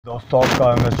दोस्तों आपका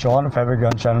कyon fabric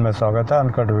gun channel में स्वागत है।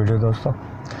 Uncut video.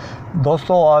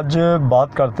 दोस्तों आज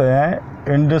बात करते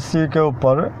हैं इंडस्ट्री के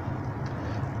ऊपर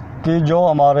कि जो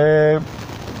हमारे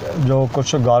जो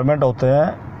कुछ गारमेंट होते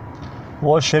हैं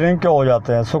वो श्रिंक के हो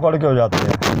जाते हैं, सुकड़ के हो जाते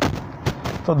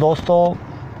हैं। तो दोस्तों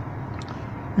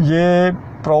ये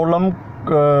प्रॉब्लम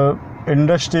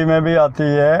इंडस्ट्री में भी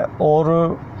आती है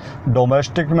और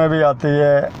डोमेस्टिक में भी आती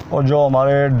है, और जो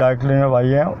हमारे ड्राई क्लीनर भाई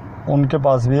हैं उनके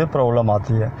पास भी ये प्रॉब्लम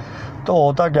आती है। तो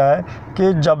होता क्या है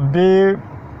कि जब भी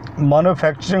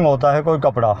मैन्युफैक्चरिंग होता है कोई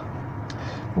कपड़ा,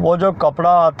 वो जो कपड़ा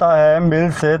आता है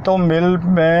मिल से, तो मिल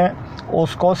में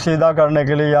उसको सीधा करने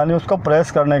के लिए यानी उसको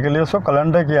प्रेस करने के लिए उसको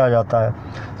कैलेंडर किया जाता है।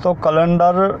 तो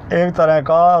कैलेंडर एक तरह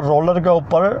का रोलर के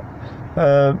ऊपर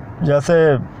जैसे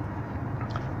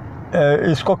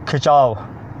इसको खिंचाव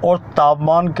और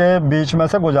तापमान के बीच में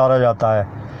से गुजारा जाता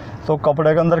है। तो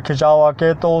कपड़े के अंदर खिंचाव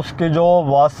आके तो उसकी जो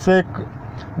वास्तविक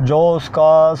जो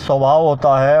उसका स्वभाव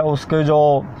होता है, उसकी जो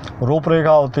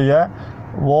रूपरेखा होती है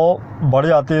वो बढ़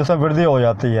जाती है, उसमें वृद्धि हो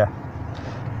जाती है।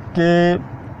 कि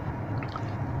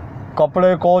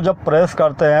कपड़े को जब प्रेस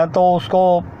करते हैं तो उसको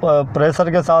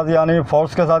प्रेशर के साथ यानी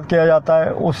फोर्स के साथ किया जाता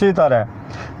है। उसी तरह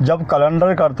जब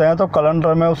कैलेंडर करते हैं तो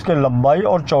कैलेंडर में उसकी लंबाई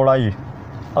और चौड़ाई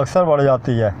अक्सर बढ़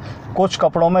जाती है। कुछ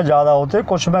कपड़ों में ज़्यादा होती है,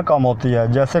 कुछ में कम होती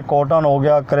है। जैसे कॉटन हो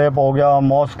गया, क्रेप हो गया,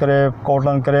 मॉस क्रेप,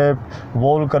 कॉटन क्रेप,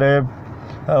 वूल क्रेप,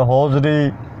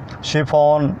 होजरी,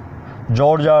 शिफॉन,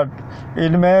 जॉर्जेट,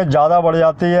 इनमें ज़्यादा बढ़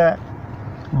जाती है।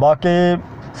 बाकी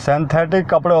सिंथेटिक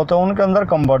कपड़े होते हैं उनके अंदर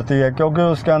कम बढ़ती है, क्योंकि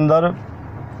उसके अंदर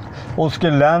उसकी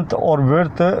लेंथ और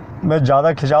विड्थ में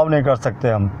ज़्यादा खिंचाव नहीं कर सकते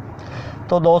हम।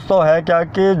 तो दोस्तों है क्या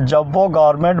कि जब वो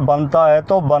गारमेंट बनता है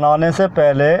तो बनाने से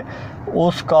पहले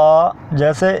उसका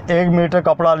जैसे 1 मीटर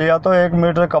कपड़ा लिया तो 1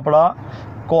 मीटर कपड़ा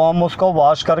को हम उसको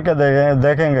वॉश करके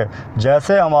देखेंगे।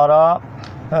 जैसे हमारा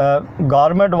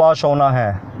गारमेंट वॉश होना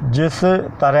है जिस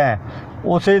तरह,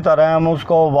 उसी तरह हम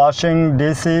उसको वॉशिंग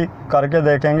डीसी करके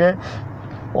देखेंगे।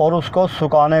 और उसको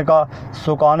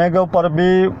सुखाने के ऊपर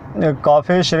भी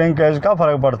काफ़ी श्रिंकेज का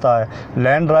फ़र्क पड़ता है।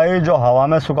 लैंड ड्राई जो हवा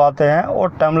में सुखाते हैं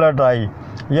और टम्बलर ड्राई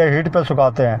ये हीट पे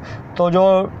सुखाते हैं। तो जो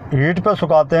हीट पे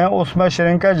सुखाते हैं उसमें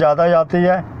श्रिंकेज ज़्यादा जाती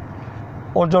है,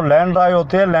 और जो लैंड ड्राई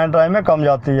होती है लैंड ड्राई में कम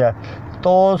जाती है।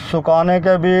 तो सुखाने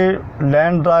के भी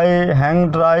land dry,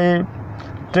 hang dry,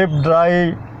 trip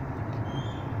dry,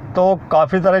 तो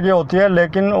काफ़ी तरह की होती है।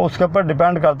 लेकिन उसके ऊपर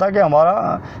डिपेंड करता है कि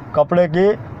हमारा कपड़े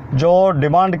की जो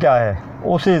डिमांड क्या है,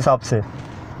 उसी हिसाब से।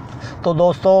 तो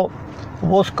दोस्तों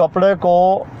उस कपड़े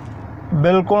को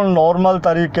बिल्कुल नॉर्मल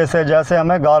तरीके से जैसे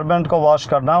हमें गारमेंट को वॉश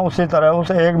करना है उसी तरह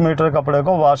उसे 1 मीटर कपड़े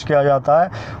को वॉश किया जाता है।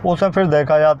 उसे फिर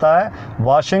देखा जाता है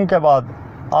वॉशिंग के बाद,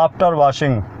 आफ्टर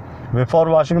वॉशिंग, बिफोर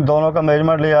वॉशिंग, दोनों का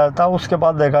मेजरमेंट लिया जाता है। उसके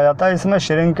बाद देखा जाता है इसमें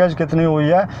श्रिंकेज कितनी हुई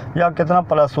है या कितना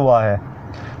प्लस हुआ है।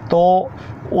 तो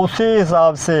उसी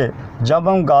हिसाब से जब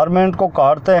हम गारमेंट को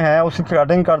काटते हैं, उसकी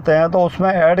कटिंग करते हैं, तो उसमें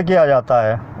ऐड किया जाता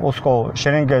है उसको,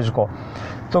 श्रिंकेज को।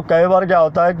 तो कई बार क्या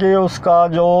होता है कि उसका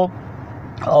जो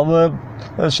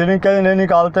अब श्रिंकेज नहीं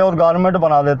निकालते और गारमेंट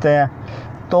बना देते हैं,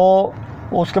 तो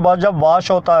उसके बाद जब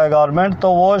वॉश होता है गारमेंट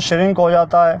तो वो श्रिंक हो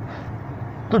जाता है।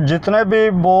 तो जितने भी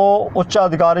वो उच्च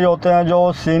अधिकारी होते हैं,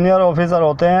 जो सीनियर ऑफिसर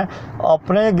होते हैं,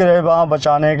 अपने गिरेबान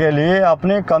बचाने के लिए,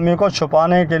 अपनी कमी को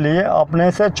छुपाने के लिए अपने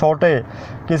से छोटे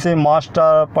किसी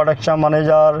मास्टर, प्रोडक्शन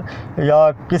मैनेजर या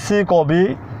किसी को भी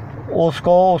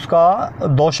उसको उसका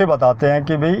दोषी बताते हैं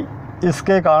कि भाई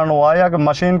इसके कारण हुआ है या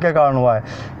मशीन के कारण हुआ है।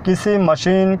 किसी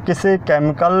मशीन, किसी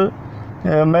केमिकल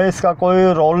में इसका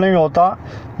कोई रोल नहीं होता।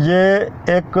 ये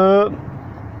एक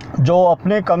जो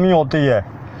अपनी कमी होती है,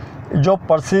 जो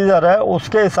प्रोसीजर है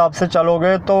उसके हिसाब से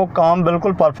चलोगे तो काम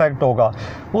बिल्कुल परफेक्ट होगा।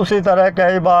 उसी तरह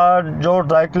कई बार जो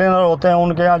ड्राई क्लीनर होते हैं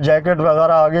उनके यहाँ जैकेट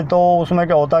वगैरह आ गई, तो उसमें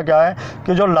क्या है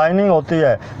कि जो लाइनिंग होती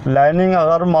है, लाइनिंग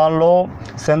अगर मान लो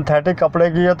सिंथेटिक कपड़े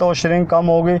की है तो श्रिंक कम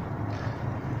होगी।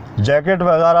 जैकेट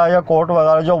वगैरह या कोट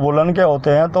वगैरह जो वुलन के होते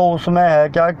हैं तो उसमें है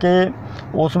क्या कि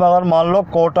उसमें अगर मान लो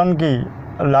कॉटन की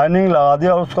लाइनिंग लगा दी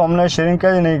और उसको हमने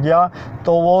श्रिंकेज नहीं किया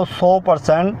तो वो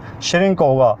 100% श्रिंक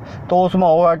होगा। तो उसमें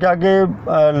होगा क्या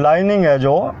कि लाइनिंग है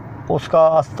जो उसका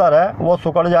अस्तर है वो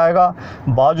सिकुड़ जाएगा,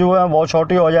 बाजू है वो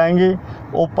छोटी हो जाएंगी,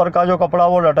 ऊपर का जो कपड़ा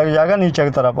वो लटक जाएगा नीचे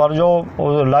की तरफ, और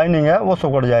जो लाइनिंग है वो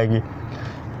सिकुड़ जाएगी।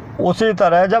 उसी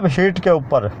तरह जब हीट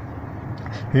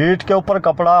के ऊपर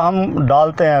कपड़ा हम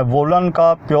डालते हैं, वुलन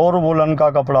का, प्योर वुलन का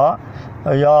कपड़ा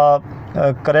या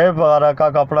क्रेप वगैरह का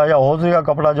कपड़ा या होजरी का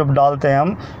कपड़ा जब डालते हैं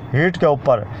हम हीट के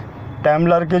ऊपर,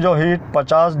 टम्बलर की जो हीट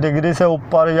 50 डिग्री से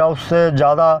ऊपर या उससे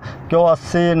ज़्यादा, क्यों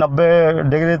 80-90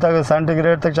 डिग्री तक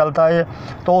सेंटीग्रेड तक चलता है।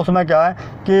 तो उसमें क्या है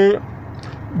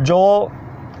कि जो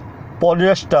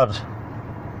पॉलिएस्टर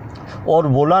और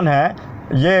वुलन है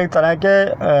ये एक तरह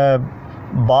के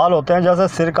बाल होते हैं, जैसे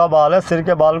सिर का बाल है, सिर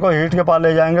के बाल को हीट के पास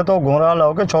ले जाएंगे तो घुंघराला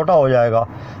होकर छोटा हो जाएगा,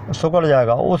 सिकुड़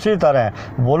जाएगा। उसी तरह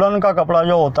वुलन का कपड़ा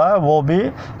जो होता है वो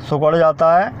भी सिकुड़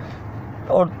जाता है।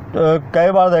 और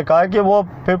कई बार देखा है कि वो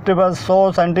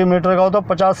 100 सेंटीमीटर का हो तो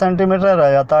 50 सेंटीमीटर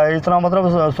रह जाता है, इतना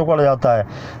मतलब सिकुड़ जाता है।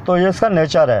 तो ये इसका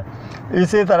नेचर है।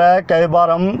 इसी तरह कई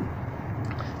बार हम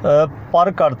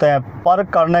पर्क करते हैं। पर्क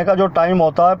करने का जो टाइम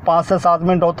होता है 5 से 7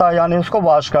 मिनट होता है, यानी उसको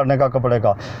वॉश करने का कपड़े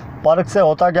का। पर्क से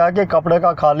होता क्या है कि कपड़े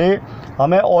का खाली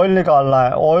हमें ऑयल निकालना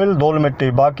है, ऑयल धूल मिट्टी,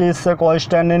 बाकी इससे कोई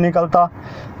स्टेन नहीं निकलता।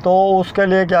 तो उसके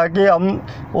लिए क्या है कि हम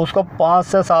उसको 5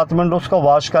 से 7 मिनट उसको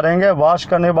वॉश करेंगे। वॉश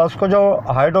करने के बाद उसको जो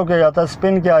हाइड्रो किया जाता है,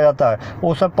 स्पिन किया जाता है,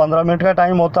 उसमें 15 मिनट का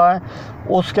टाइम होता है।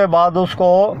 उसके बाद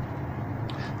उसको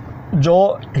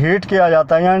जो हीट किया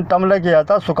जाता है यानी टमले किया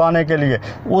जाता है सुखाने के लिए,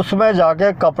 उसमें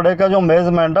जाके कपड़े का जो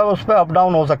मेजरमेंट है उस पर अप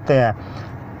डाउन हो सकते हैं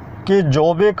कि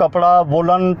जो भी कपड़ा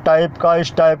वुलन टाइप का,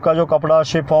 इस टाइप का जो कपड़ा,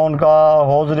 शिफॉन का,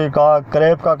 होजरी का,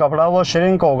 क्रेप का कपड़ा, वो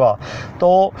श्रिंक होगा।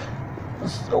 तो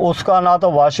उसका ना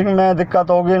तो वॉशिंग में दिक्कत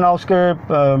होगी, ना उसके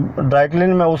ड्राई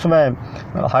क्लीन में, उसमें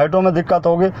हाइड्रो में दिक्कत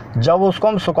होगी। जब उसको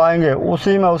हम सुखाएंगे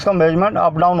उसी में उसका मेजरमेंट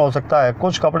अप डाउन हो सकता है।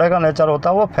 कुछ कपड़े का नेचर होता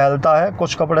है वो फैलता है,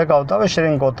 कुछ कपड़े का होता है वो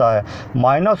श्रिंक होता है,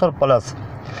 माइनस और प्लस।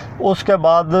 उसके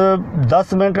बाद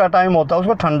 10 मिनट का टाइम होता है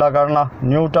उसको ठंडा करना,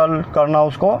 न्यूट्रल करना,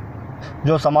 उसको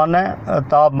जो सामान्य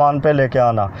तापमान पे लेके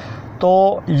आना।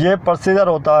 तो ये प्रोसीजर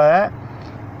होता है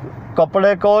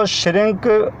कपड़े को श्रिंक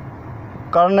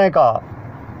करने का,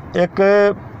 एक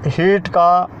हीट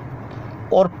का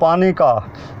और पानी का।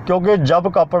 क्योंकि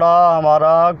जब कपड़ा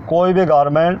हमारा कोई भी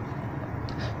गारमेंट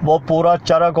वो पूरा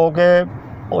चरक होके,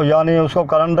 यानी उसको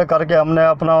करंट करके हमने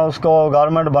अपना उसको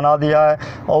गारमेंट बना दिया है,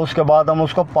 और उसके बाद हम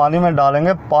उसको पानी में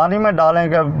डालेंगे, पानी में डालने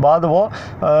के बाद वो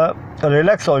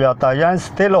रिलैक्स हो जाता है, यानी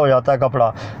स्थिर हो जाता है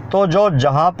कपड़ा। तो जो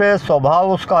जहाँ पे स्वभाव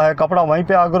उसका है कपड़ा वहीं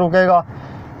पे आगे रुकेगा।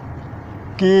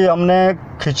 कि हमने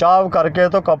खिंचाव करके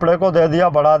तो कपड़े को दे दिया,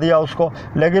 बढ़ा दिया उसको,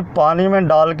 लेकिन पानी में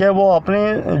डाल के वो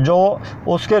अपनी जो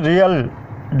उसके रियल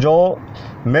जो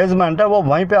मेजरमेंट है वो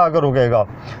वहीं पे आकर रुकेगा।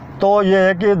 तो ये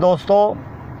है कि दोस्तों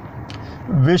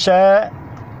विषय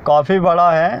काफ़ी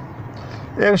बड़ा है।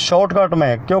 एक शॉर्टकट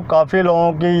में, क्यों काफ़ी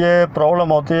लोगों की ये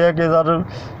प्रॉब्लम होती है कि इधर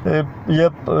ये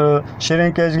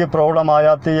श्रिंकेज की प्रॉब्लम आ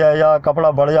जाती है या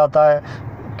कपड़ा बढ़ जाता है,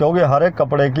 क्योंकि हर एक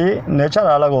कपड़े की नेचर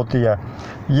अलग होती है।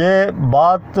 ये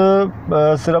बात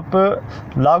सिर्फ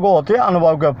लागू होती है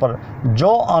अनुभव के ऊपर। जो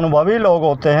अनुभवी लोग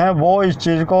होते हैं वो इस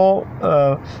चीज़ को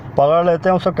पकड़ लेते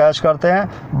हैं, उसको कैच करते हैं।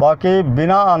 बाकी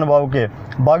बिना अनुभव के,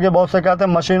 बाकी बहुत से कहते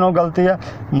हैं मशीनों गलती है।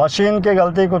 मशीन की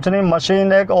गलती कुछ नहीं,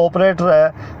 मशीन एक ऑपरेटर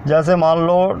है। जैसे मान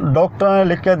लो डॉक्टर ने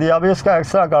लिख के दिया भी इसका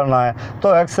एक्सरे करना है,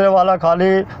 तो एक्सरे वाला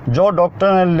खाली जो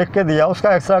डॉक्टर ने लिख के दिया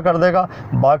उसका एक्सरे कर देगा,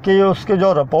 बाकी उसकी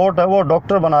जो रिपोर्ट है वो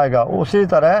डॉक्टर बनाएगा। उसी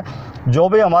तरह जो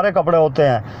भी हमारे कपड़े होते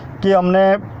हैं कि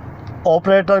हमने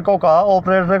ऑपरेटर को कहा,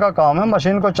 ऑपरेटर का काम है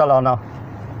मशीन को चलाना,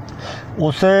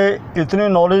 उसे इतनी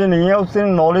नॉलेज नहीं है। उतनी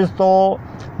नॉलेज तो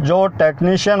जो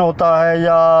टेक्नीशियन होता है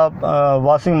या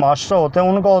वॉशिंग मास्टर होते हैं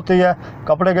उनको होती है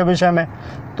कपड़े के विषय में।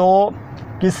 तो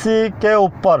किसी के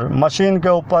ऊपर, मशीन के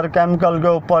ऊपर, केमिकल के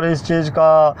ऊपर इस चीज़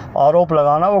का आरोप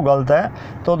लगाना वो गलत है।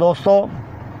 तो दोस्तों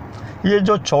ये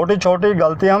जो छोटी छोटी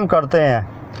गलतियां हम करते हैं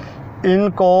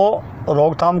इनको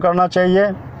रोकथाम करना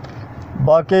चाहिए।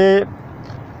 बाकी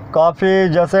काफ़ी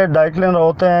जैसे ड्राई क्लीनर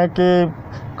होते हैं कि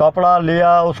कपड़ा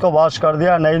लिया, उसको वॉश कर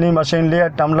दिया, नई मशीन लिया,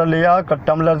 टम्बलर लिया,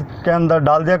 टम्बलर के अंदर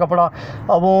डाल दिया कपड़ा।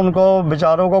 अब उनको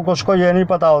बेचारों को कुछ को ये नहीं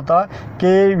पता होता कि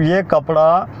ये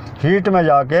कपड़ा हीट में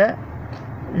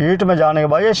जाने के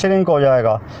बाद ये श्रिंक हो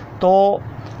जाएगा। तो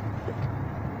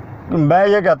मैं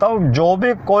ये कहता हूँ जो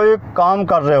भी कोई काम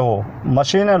कर रहे हो,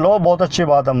 मशीनें लो, बहुत अच्छी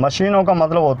बात है। मशीनों का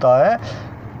मतलब होता है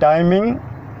टाइमिंग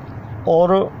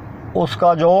और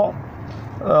उसका जो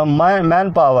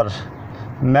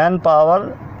मैन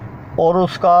पावर और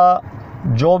उसका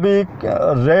जो भी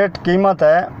रेट कीमत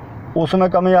है उसमें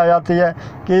कमी आ जाती है।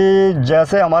 कि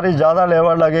जैसे हमारी ज़्यादा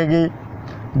लेबर लगेगी,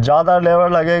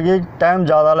 टाइम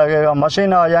ज़्यादा लगेगा,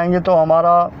 मशीन आ जाएंगी तो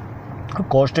हमारा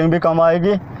कॉस्टिंग भी कम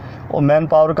आएगी और मैन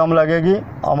पावर कम लगेगी,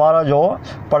 हमारा जो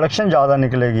प्रोडक्शन ज़्यादा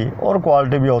निकलेगी और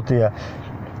क्वालिटी भी होती है।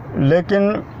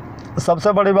 लेकिन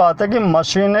सबसे बड़ी बात है कि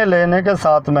मशीनें लेने के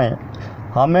साथ में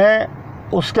हमें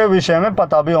उसके विषय में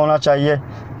पता भी होना चाहिए।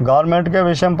 गारमेंट के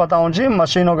विषय में पता होना चाहिए,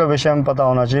 मशीनों के विषय में पता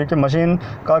होना चाहिए कि मशीन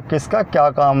का किसका क्या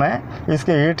काम है,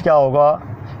 इसकी हीट क्या होगा,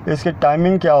 इसकी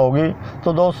टाइमिंग क्या होगी।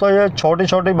 तो दोस्तों ये छोटी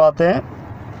छोटी बातें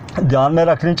ध्यान में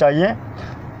रखनी चाहिए।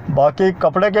 बाकी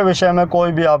कपड़े के विषय में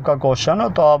कोई भी आपका क्वेश्चन हो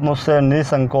तो आप मुझसे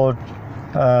निसंकोच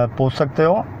पूछ सकते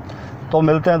हो। तो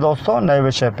मिलते हैं दोस्तों नए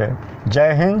विषय पे।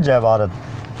 जय हिंद, जय भारत।